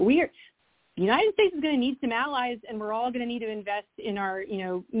advantage. So the United States is going to need some allies, and we're all going to need to invest in our,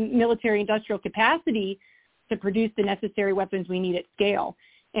 military industrial capacity to produce the necessary weapons we need at scale.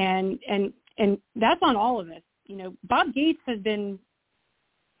 And that's on all of us. Bob Gates has been,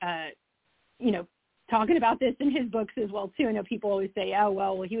 talking about this in his books as well too. I know people always say, "Oh,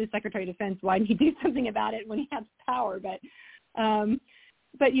 well, he was Secretary of Defense. Why didn't he do something about it when he has power?" But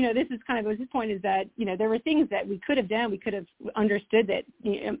this is kind of his point, is that there were things that we could have done. We could have understood that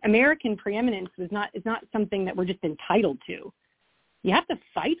American preeminence is not something that we're just entitled to. You have to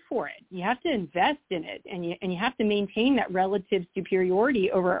fight for it. You have to invest in it, and you have to maintain that relative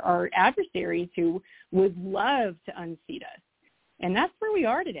superiority over our adversaries who would love to unseat us. And that's where we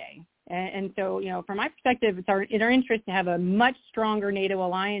are today. And so, from my perspective, it's in our interest to have a much stronger NATO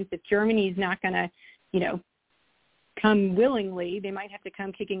alliance. If Germany's not going to, come willingly, they might have to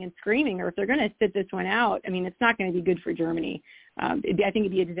come kicking and screaming. Or if they're going to sit this one out, it's not going to be good for Germany. I think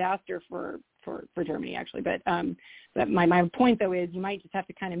it'd be a disaster for Germany, actually. But my point, though, is you might just have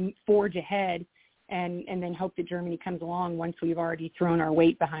to kind of forge ahead and then hope that Germany comes along once we've already thrown our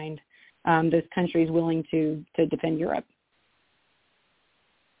weight behind those countries willing to defend Europe.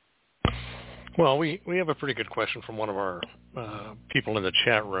 Well, we have a pretty good question from one of our people in the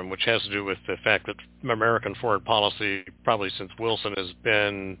chat room, which has to do with the fact that American foreign policy, probably since Wilson, has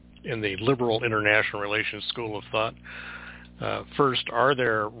been in the liberal international relations school of thought. First, are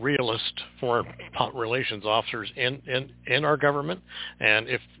there realist foreign relations officers in our government? And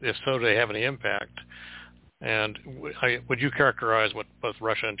if so, do they have any impact? And would you characterize what both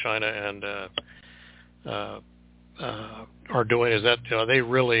Russia and China and are doing? Is that are they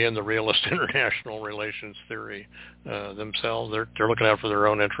really in the realist international relations theory themselves? They're looking out for their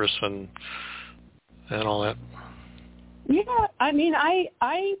own interests and all that. Yeah, I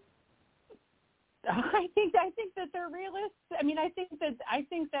think that they're realists. I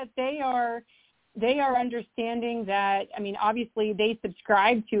think that they are understanding that. Obviously they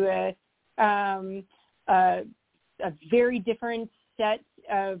subscribe to a very different set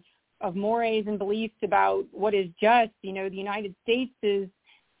of mores and beliefs about what is just. The United States'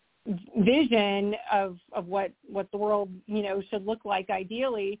 vision of what the world should look like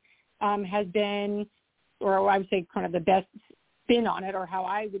ideally has been, or I would say kind of the best spin on it, or how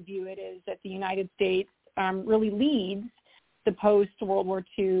I would view it, is that the United States really leads the post-World War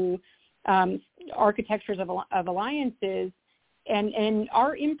II architectures of alliances. And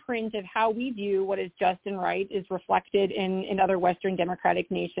our imprint of how we view what is just and right is reflected in other Western democratic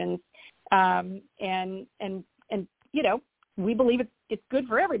nations. And we believe it's good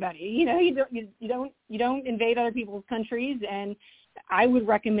for everybody. You don't invade other people's countries. And I would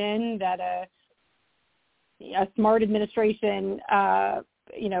recommend that a smart administration,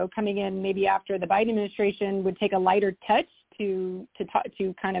 coming in maybe after the Biden administration, would take a lighter touch to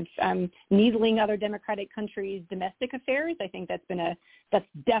kind of needling other democratic countries' domestic affairs. I think that's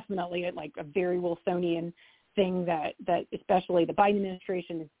definitely a very Wilsonian thing that especially the Biden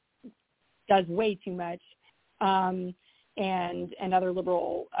administration does way too much, and other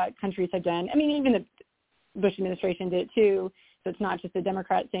liberal countries have done. Even the Bush administration did it too. So it's not just a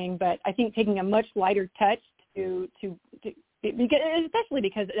Democrat thing, but I think taking a much lighter touch especially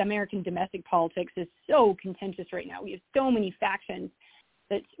because American domestic politics is so contentious right now. We have so many factions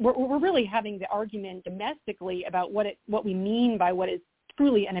that we're really having the argument domestically about what we mean by what is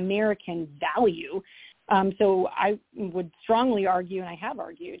truly an American value. So I would strongly argue, and I have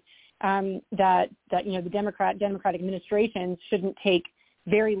argued, that the Democratic administrations shouldn't take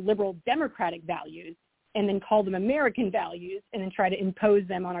very liberal Democratic values and then call them American values and then try to impose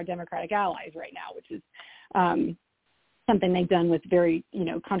them on our Democratic allies right now, which is something they've done with very,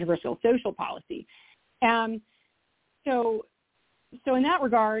 controversial social policy. So in that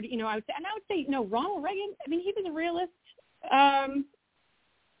regard, I would say, Ronald Reagan, he was a realist.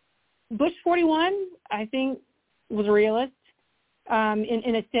 Bush 41, I think, was a realist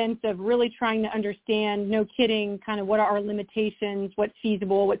in a sense of really trying to understand, no kidding, kind of what are our limitations, what's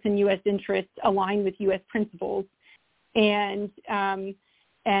feasible, what's in U.S. interest, aligned with U.S. principles. And so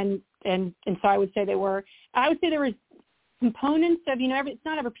I would say there was components of, it's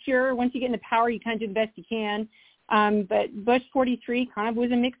not ever pure. Once you get into power, you kind of do the best you can. But Bush 43 kind of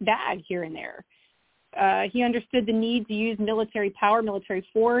was a mixed bag here and there. He understood the need to use military power, military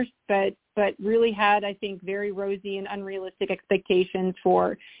force, but really had, I think, very rosy and unrealistic expectations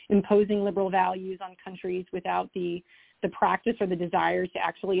for imposing liberal values on countries without the practice or the desire to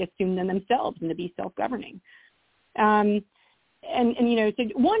actually assume them themselves and to be self-governing. And so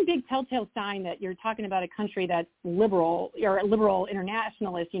one big telltale sign that you're talking about a country that's liberal or a liberal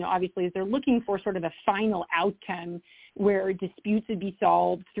internationalist, obviously, is they're looking for sort of a final outcome where disputes would be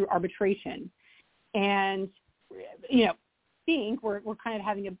solved through arbitration. And, think we're kind of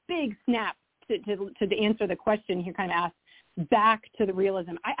having a big snap to answer the question here, kind of ask back to the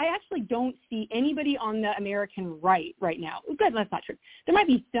realism. I actually don't see anybody on the American right now. Good, that's not true. There might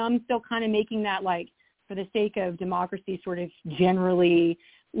be some still kind of making that, like, for the sake of democracy, sort of generally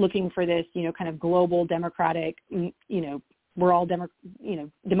looking for this, kind of global democratic, we're all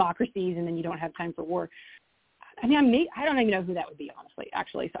democracies, and then you don't have time for war. I mean, I don't even know who that would be, honestly,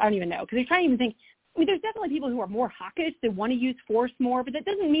 actually. So I don't even know, because they're trying to even think. I mean, there's definitely people who are more hawkish that want to use force more, but that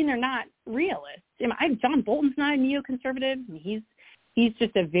doesn't mean they're not realists. John Bolton's not a neoconservative. I mean, he's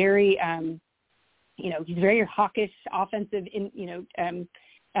just a very, he's very hawkish, offensive,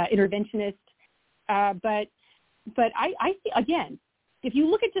 interventionist. But I see, again, if you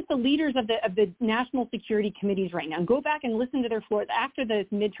look at just the leaders of the national security committees right now, and go back and listen to their floors after the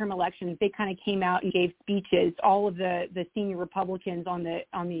midterm elections, they kind of came out and gave speeches. All of the senior Republicans on the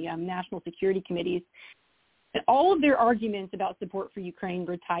national security committees, and all of their arguments about support for Ukraine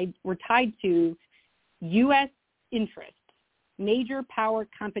were tied to U.S. interests, major power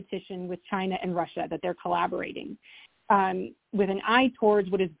competition with China and Russia, that they're collaborating with an eye towards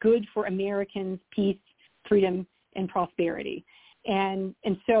what is good for Americans' peace, freedom, and prosperity. And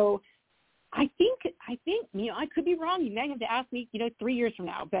so I think, I could be wrong. You may have to ask me, 3 years from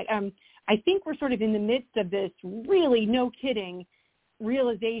now, but I think we're sort of in the midst of this really no kidding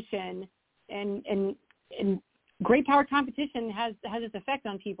realization, and great power competition has its effect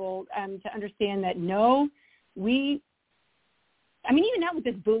on people to understand that even now with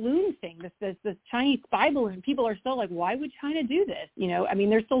this balloon thing, this Chinese spy balloon, people are still like, why would China do this?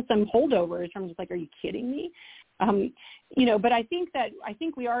 There's still some holdovers from just like, are you kidding me? But I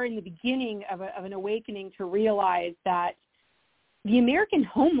think we are in the beginning of an awakening to realize that the American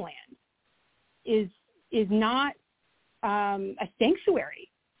homeland is not a sanctuary.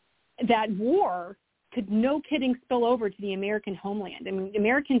 That war could, no kidding, spill over to the American homeland. I mean,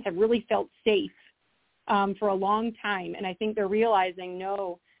 Americans have really felt safe for a long time, and I think they're realizing,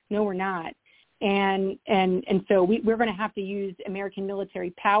 no, we're not. And so we're going to have to use American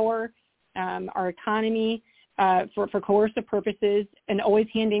military power, our economy, for coercive purposes, and always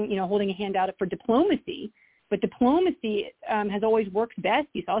holding a hand out for diplomacy. But diplomacy has always worked best.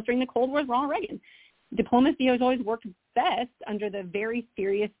 You saw this during the Cold War with Ronald Reagan. Diplomacy has always worked best under the very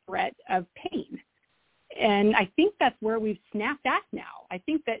serious threat of pain. And I think that's where we've snapped at now. I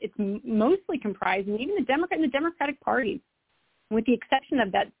think that it's mostly comprised, and even the Democratic Party, with the exception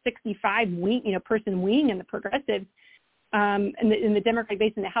of that 65 person wing and the progressives, in the Democratic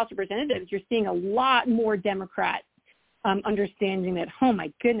base in the House of Representatives, you're seeing a lot more Democrats understanding that, oh my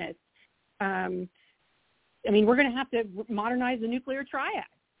goodness, we're going to have to modernize the nuclear triad.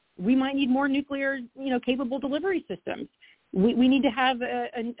 We might need more nuclear, capable delivery systems. We need to have a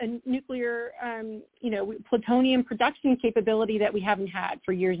nuclear, plutonium production capability that we haven't had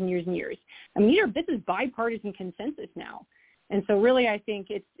for years and years and years. This is bipartisan consensus now. And so really, I think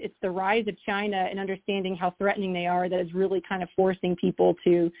it's the rise of China and understanding how threatening they are that is really kind of forcing people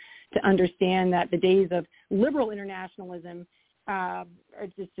to understand that the days of liberal internationalism are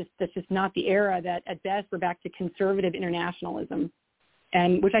that's just not the era. That at best we're back to conservative internationalism,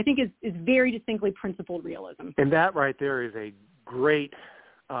 and which I think is very distinctly principled realism. And that right there is a great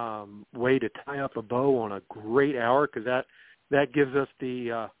way to tie up a bow on a great hour, because that gives us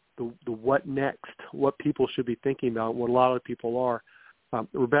the what next, what people should be thinking about, what a lot of people are.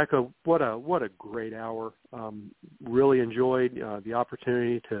 Rebecca, what a great hour. Really enjoyed the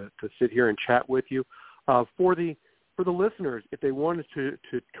opportunity to sit here and chat with you. For the listeners, if they wanted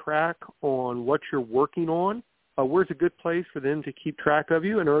to track on what you're working on, where's a good place for them to keep track of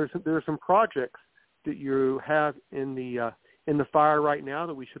you? And there are some projects that you have in the fire right now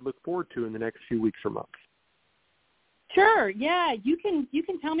that we should look forward to in the next few weeks or months. Sure. Yeah, you can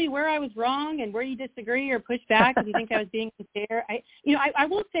tell me where I was wrong and where you disagree or push back if you think I was being unfair. I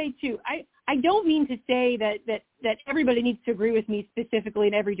will say too, I don't mean to say that everybody needs to agree with me specifically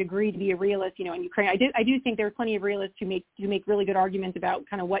in every degree to be a realist. In Ukraine, I do think there are plenty of realists who make really good arguments about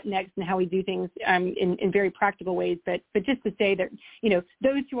kind of what next and how we do things in very practical ways. But just to say that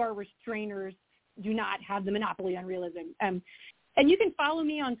those who are restrainers do not have the monopoly on realism. And you can follow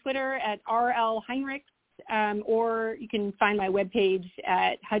me on Twitter at RL Heinrichs, or you can find my webpage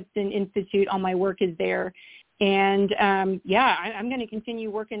at Hudson Institute. All my work is there. And I'm going to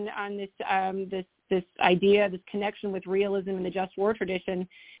continue working on this idea, this connection with realism and the just war tradition.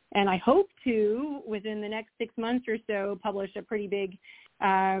 And I hope to, within the next 6 months or so, publish a pretty big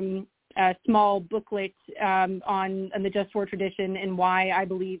small booklet on the just war tradition and why I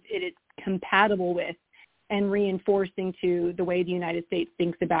believe it is compatible with and reinforcing to the way the United States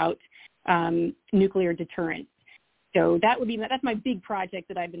thinks about nuclear deterrence. So that's my big project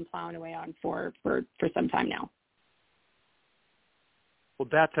that I've been plowing away on for some time now. Well,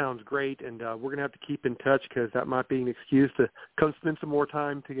 that sounds great, and we're going to have to keep in touch because that might be an excuse to come spend some more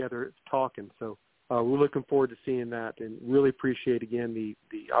time together talking. So we're looking forward to seeing that, and really appreciate, again,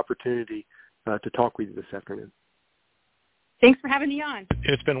 the opportunity to talk with you this afternoon. Thanks for having me on.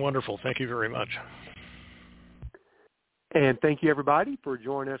 It's been wonderful. Thank you very much. And thank you, everybody, for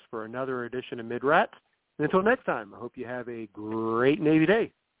joining us for another edition of Mid-Rats. And until next time, I hope you have a great Navy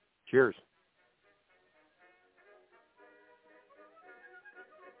Day. Cheers.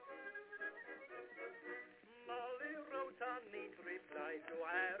 Molly wrote a neat reply to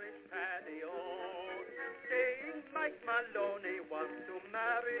Irish Paddy O, saying Mike Maloney wants to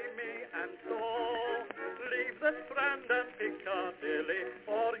marry me, and so leave the Strand and Piccadilly,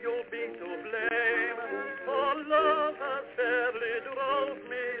 or you'll be to blame. For love has fairly drove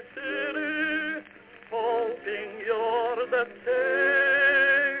me silly, hoping you're the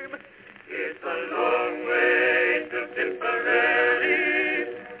same. It's a long way to Tipperary,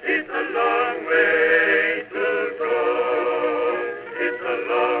 it's a long way to go. It's a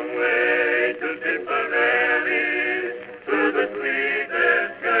long way to Tipperary, to the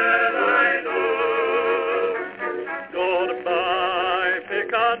sweetest girl I know. Goodbye,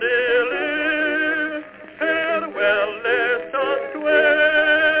 Piccadilly, farewell,